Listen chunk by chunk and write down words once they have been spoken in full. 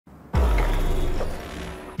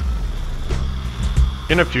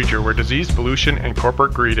In a future where disease, pollution, and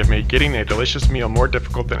corporate greed have made getting a delicious meal more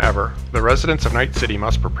difficult than ever, the residents of Night City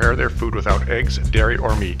must prepare their food without eggs, dairy,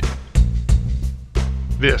 or meat.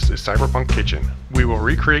 This is Cyberpunk Kitchen. We will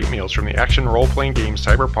recreate meals from the action role-playing game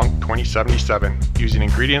Cyberpunk 2077 using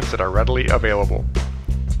ingredients that are readily available.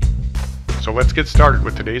 So let's get started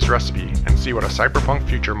with today's recipe and see what a cyberpunk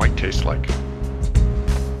future might taste like.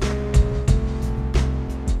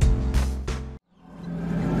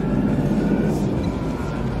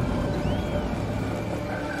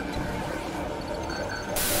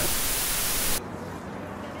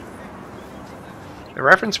 The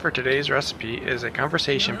reference for today's recipe is a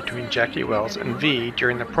conversation between Jackie Wells and V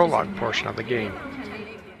during the prologue portion of the game.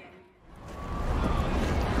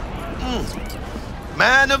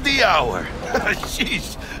 Man of the hour.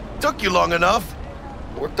 Sheesh, took you long enough.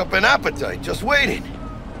 Worked up an appetite, just waiting.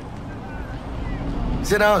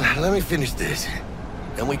 Sit down, let me finish this.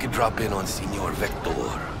 Then we can drop in on Senor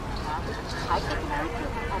Vector.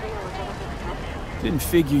 Didn't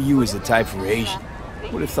figure you was the type for Asian.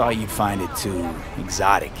 Would have thought you'd find it too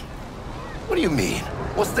exotic. What do you mean?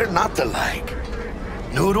 What's there not to like?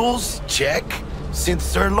 Noodles? Check.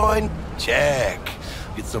 Synthsirloin? Check.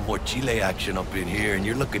 Get some more Chile action up in here, and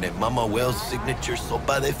you're looking at Mama Wells' signature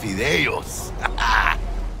sopa de fideos.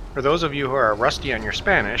 For those of you who are rusty on your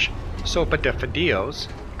Spanish, sopa de fideos,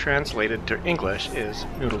 translated to English, is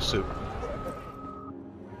noodle soup.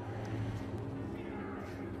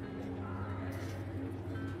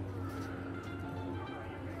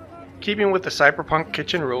 Keeping with the Cyberpunk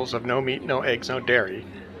Kitchen rules of no meat, no eggs, no dairy,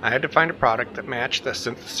 I had to find a product that matched the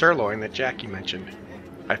Synthsirloin that Jackie mentioned.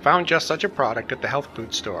 I found just such a product at the health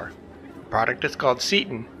food store. The product is called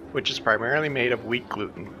Seitan, which is primarily made of wheat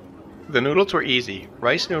gluten. The noodles were easy.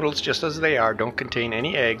 Rice noodles, just as they are, don't contain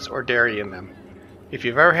any eggs or dairy in them. If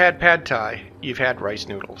you've ever had pad thai, you've had rice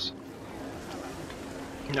noodles.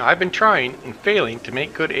 Now, I've been trying and failing to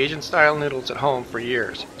make good Asian-style noodles at home for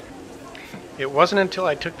years. It wasn't until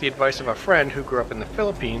I took the advice of a friend who grew up in the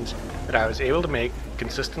Philippines that I was able to make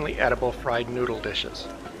consistently edible fried noodle dishes.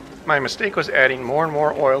 My mistake was adding more and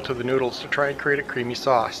more oil to the noodles to try and create a creamy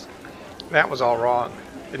sauce. That was all wrong.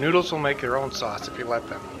 The noodles will make their own sauce if you let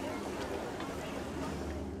them.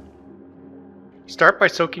 Start by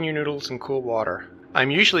soaking your noodles in cool water.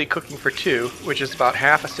 I'm usually cooking for two, which is about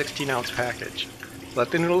half a 16-ounce package.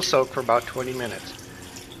 Let the noodles soak for about 20 minutes.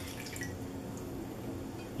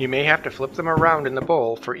 You may have to flip them around in the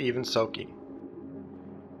bowl for even soaking.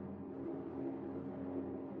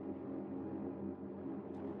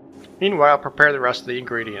 Meanwhile, prepare the rest of the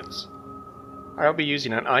ingredients. I'll be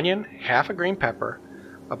using an onion, half a green pepper,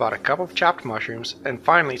 about a cup of chopped mushrooms, and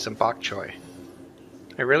finally some bok choy.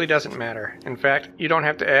 It really doesn't matter. In fact, you don't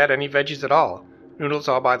have to add any veggies at all. Noodles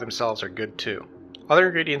all by themselves are good too. Other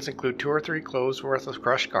ingredients include 2 or 3 cloves worth of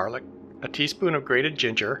crushed garlic, a teaspoon of grated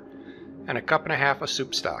ginger, and a cup and a half of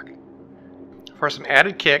soup stock. For some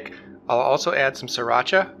added kick, I'll also add some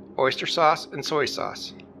Siracha, oyster sauce, and soy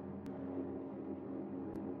sauce.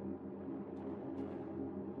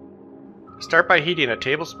 Start by heating a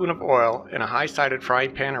tablespoon of oil in a high-sided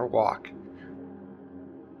frying pan or wok.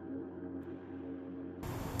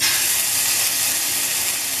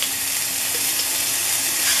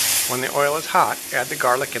 When the oil is hot, add the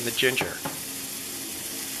garlic and the ginger.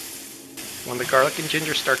 When the garlic and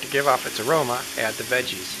ginger start to give off its aroma, add the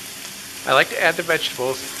veggies. I like to add the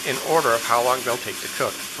vegetables in order of how long they'll take to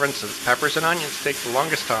cook. For instance, peppers and onions take the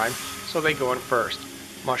longest time, so they go in first.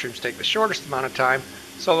 Mushrooms take the shortest amount of time,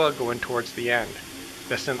 so they'll go in towards the end.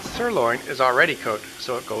 The Synthsirloin is already cooked,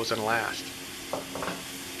 so it goes in last.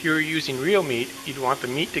 If you were using real meat, you'd want the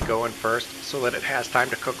meat to go in first so that it has time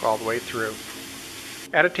to cook all the way through.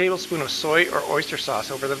 Add a tablespoon of soy or oyster sauce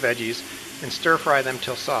over the veggies and stir fry them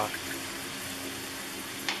till soft.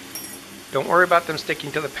 Don't worry about them sticking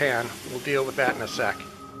to the pan, we'll deal with that in a sec.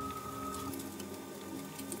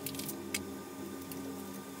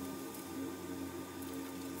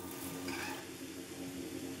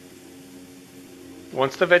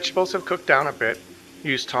 Once the vegetables have cooked down a bit,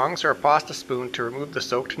 use tongs or a pasta spoon to remove the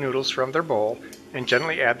soaked noodles from their bowl and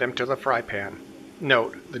gently add them to the fry pan.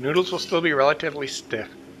 Note, the noodles will still be relatively stiff.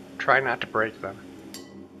 Try not to break them.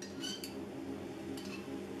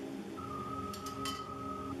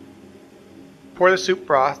 Pour the soup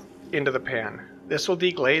broth into the pan. This will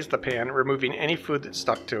deglaze the pan, removing any food that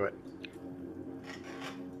stuck to it.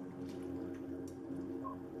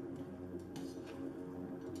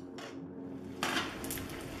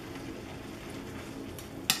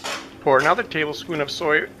 Pour another tablespoon of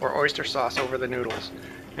soy or oyster sauce over the noodles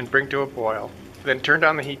and bring to a boil. Then turn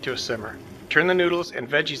down the heat to a simmer. Turn the noodles and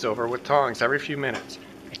veggies over with tongs every few minutes.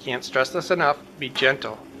 Can't stress this enough, be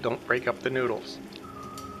gentle, don't break up the noodles.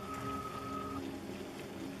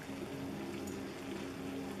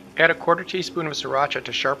 Add a 1/4 teaspoon of Sriracha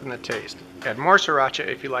to sharpen the taste. Add more Sriracha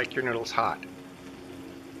if you like your noodles hot.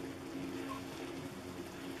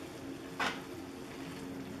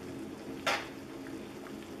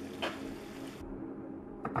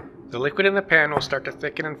 The liquid in the pan will start to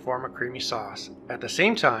thicken and form a creamy sauce. At the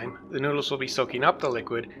same time, the noodles will be soaking up the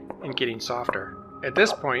liquid and getting softer. At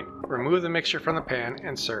this point, remove the mixture from the pan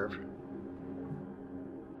and serve.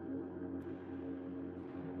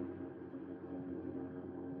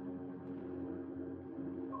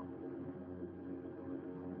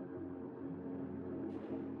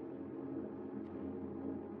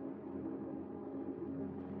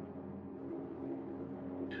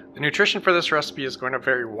 The nutrition for this recipe is going to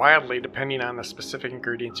vary wildly depending on the specific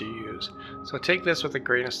ingredients you use, so take this with a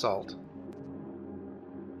grain of salt.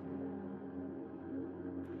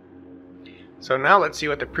 So now let's see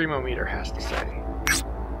what the Primo meter has to say.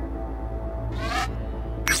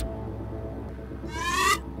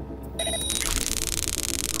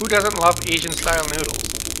 Who doesn't love Asian style noodles?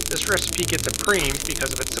 This recipe gets a preem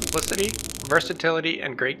because of its simplicity, versatility,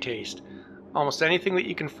 and great taste. Almost anything that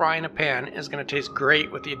you can fry in a pan is going to taste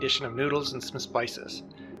great with the addition of noodles and some spices.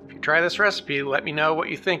 If you try this recipe, let me know what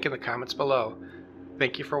you think in the comments below.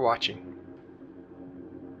 Thank you for watching.